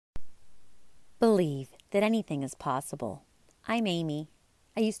Believe that anything is possible. I'm Amy.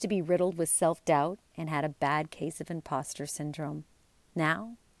 I used to be riddled with self-doubt and had a bad case of imposter syndrome.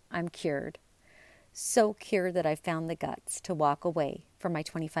 Now, I'm cured. So cured that I found the guts to walk away from my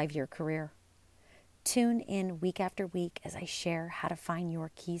 25-year career. Tune in week after week as I share how to find your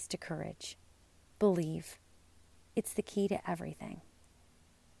keys to courage. Believe. It's the key to everything.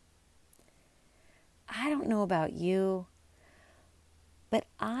 I don't know about you, but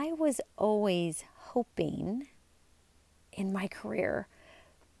I was always hoping in my career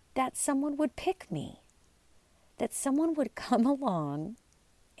that someone would pick me, that someone would come along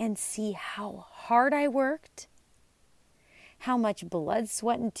and see how hard I worked, how much blood,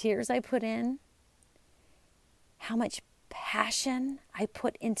 sweat, and tears I put in, how much passion I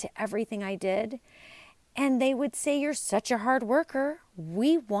put into everything I did. And they would say, "You're such a hard worker.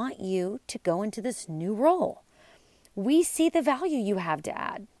 We want you to go into this new role. We see the value you have to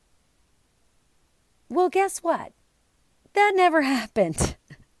add." Well, guess what? That never happened.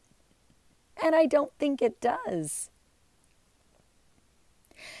 And I don't think it does.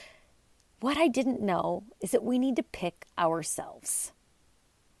 What I didn't know is that we need to pick ourselves.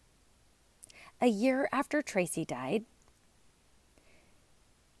 A year after Tracy died,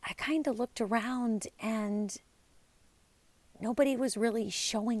 I kind of looked around and nobody was really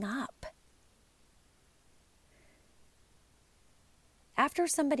showing up. After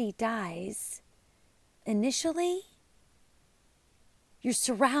somebody dies, initially, you're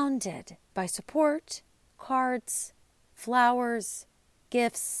surrounded by support, cards, flowers,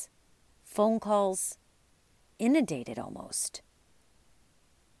 gifts, phone calls, inundated almost.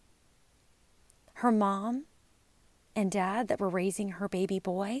 Her mom and dad that were raising her baby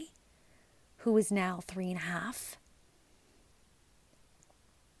boy, who is now 3.5.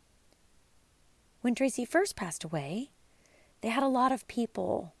 When Tracy first passed away, they had a lot of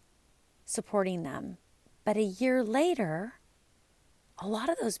people supporting them. But a year later, a lot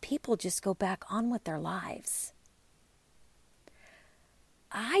of those people just go back on with their lives.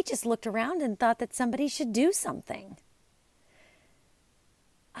 I just looked around and thought that somebody should do something.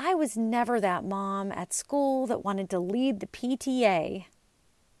 I was never that mom at school that wanted to lead the PTA.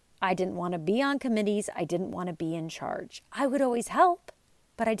 I didn't want to be on committees. I didn't want to be in charge. I would always help,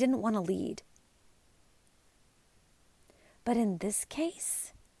 but I didn't want to lead. But in this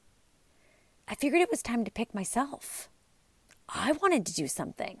case, I figured it was time to pick myself. I wanted to do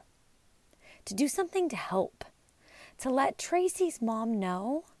something to help, to let Tracy's mom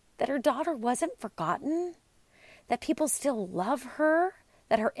know that her daughter wasn't forgotten, that people still love her,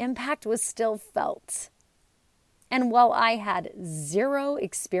 that her impact was still felt. And while I had zero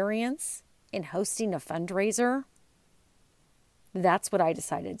experience in hosting a fundraiser, that's what I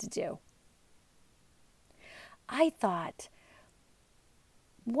decided to do. I thought,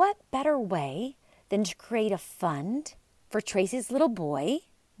 what better way than to create a fund for Tracy's little boy,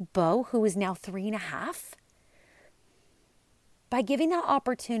 Bo, who is now 3.5, by giving that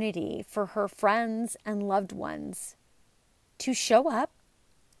opportunity for her friends and loved ones to show up,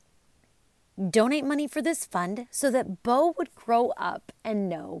 donate money for this fund so that Bo would grow up and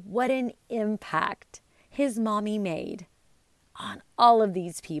know what an impact his mommy made on all of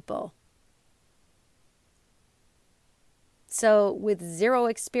these people. So with zero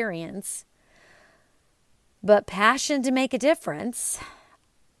experience, but passion to make a difference,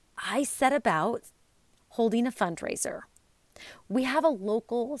 I set about holding a fundraiser. We have a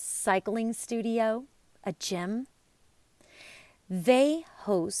local cycling studio, a gym. They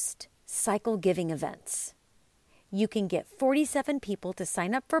host cycle giving events. You can get 47 people to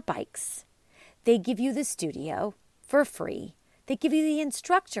sign up for bikes. They give you the studio for free. They give you the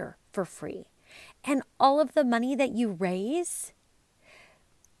instructor for free. And all of the money that you raise,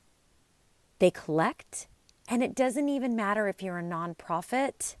 they collect. And it doesn't even matter if you're a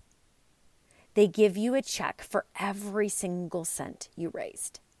nonprofit. They give you a check for every single cent you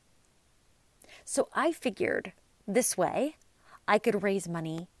raised. So I figured this way I could raise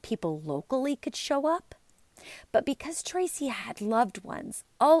money, people locally could show up. But because Tracy had loved ones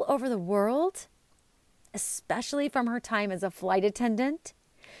all over the world, especially from her time as a flight attendant,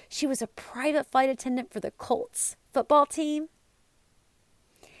 she was a private flight attendant for the Colts football team.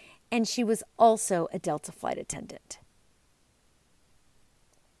 And she was also a Delta flight attendant.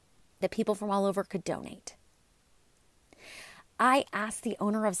 That people from all over could donate. I asked the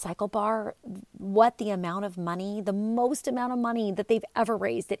owner of Cycle Bar what the amount of money, the most amount of money that they've ever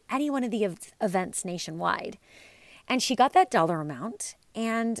raised at any one of the events nationwide. And she got that dollar amount,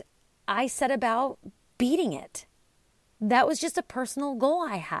 and I set about beating it. That was just a personal goal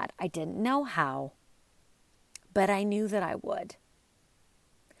I had. I didn't know how, but I knew that I would.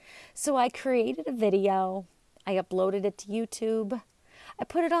 So I created a video. I uploaded it to YouTube. I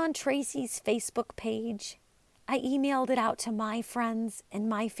put it on Tracy's Facebook page. I emailed it out to my friends and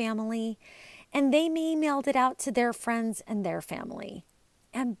my family, and they emailed it out to their friends and their family.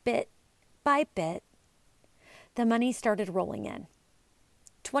 And bit by bit, the money started rolling in.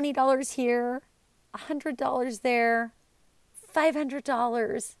 $20 here, $100 there, $500,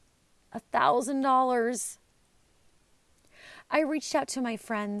 $1,000. I reached out to my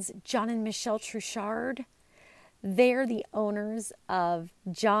friends, John and Michelle Truchard. They're the owners of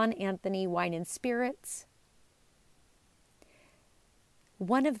John Anthony Wine and Spirits.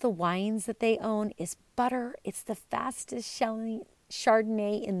 One of the wines that they own is Butter. It's the fastest selling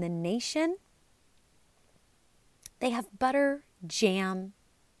Chardonnay in the nation. They have butter, jam,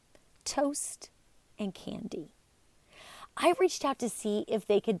 toast, and candy. I reached out to see if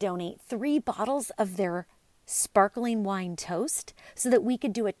they could donate 3 bottles of their sparkling wine toast so that we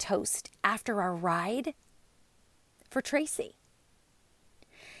could do a toast after our ride for Tracy.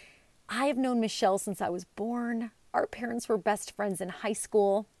 I have known Michelle since I was born. Our parents were best friends in high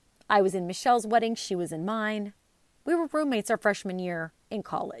school. I was in Michelle's wedding. She was in mine. We were roommates our freshman year in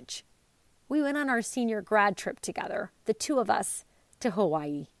college. We went on our senior grad trip together, the 2 of us, to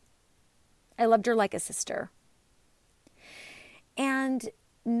Hawaii. I loved her like a sister. And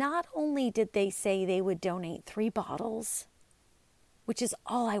not only did they say they would donate 3 bottles, which is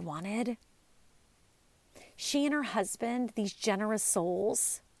all I wanted, she and her husband, these generous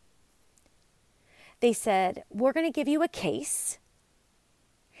souls, they said, we're going to give you a case.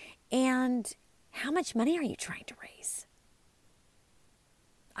 And how much money are you trying to raise?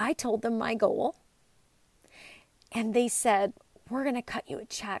 I told them my goal. And they said, we're going to cut you a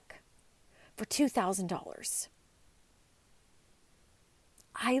check for $2,000.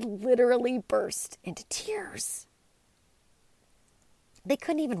 I literally burst into tears. They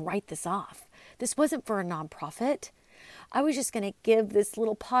couldn't even write this off. This wasn't for a nonprofit. I was just going to give this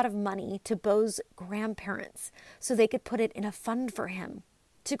little pot of money to Beau's grandparents so they could put it in a fund for him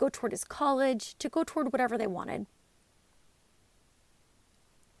to go toward his college, to go toward whatever they wanted.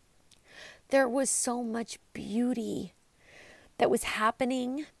 There was so much beauty that was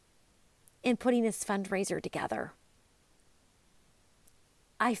happening in putting this fundraiser together.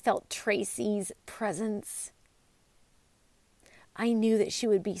 I felt Tracy's presence. I knew that she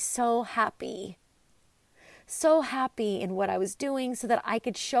would be so happy in what I was doing so that I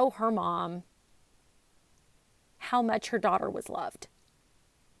could show her mom how much her daughter was loved.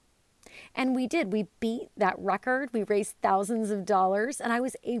 And we did. We beat that record. We raised thousands of dollars, and I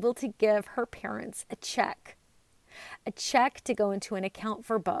was able to give her parents a check to go into an account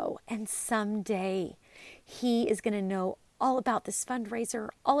for Beau. And someday he is going to know all about this fundraiser,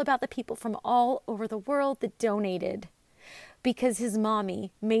 all about the people from all over the world that donated because his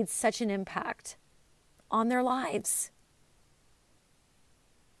mommy made such an impact on their lives.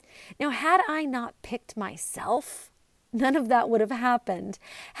 Now, had I not picked myself, none of that would have happened.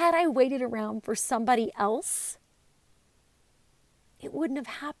 Had I waited around for somebody else, it wouldn't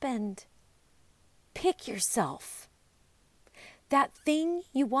have happened. Pick yourself. That thing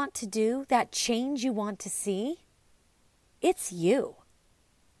you want to do, that change you want to see, it's you.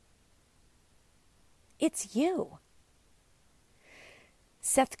 It's you.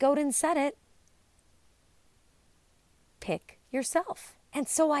 Seth Godin said it. Pick yourself. And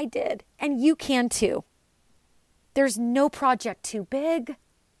so I did. And you can too. There's no project too big.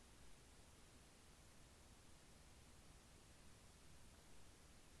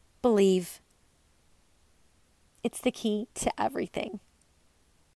 Believe. It's the key to everything.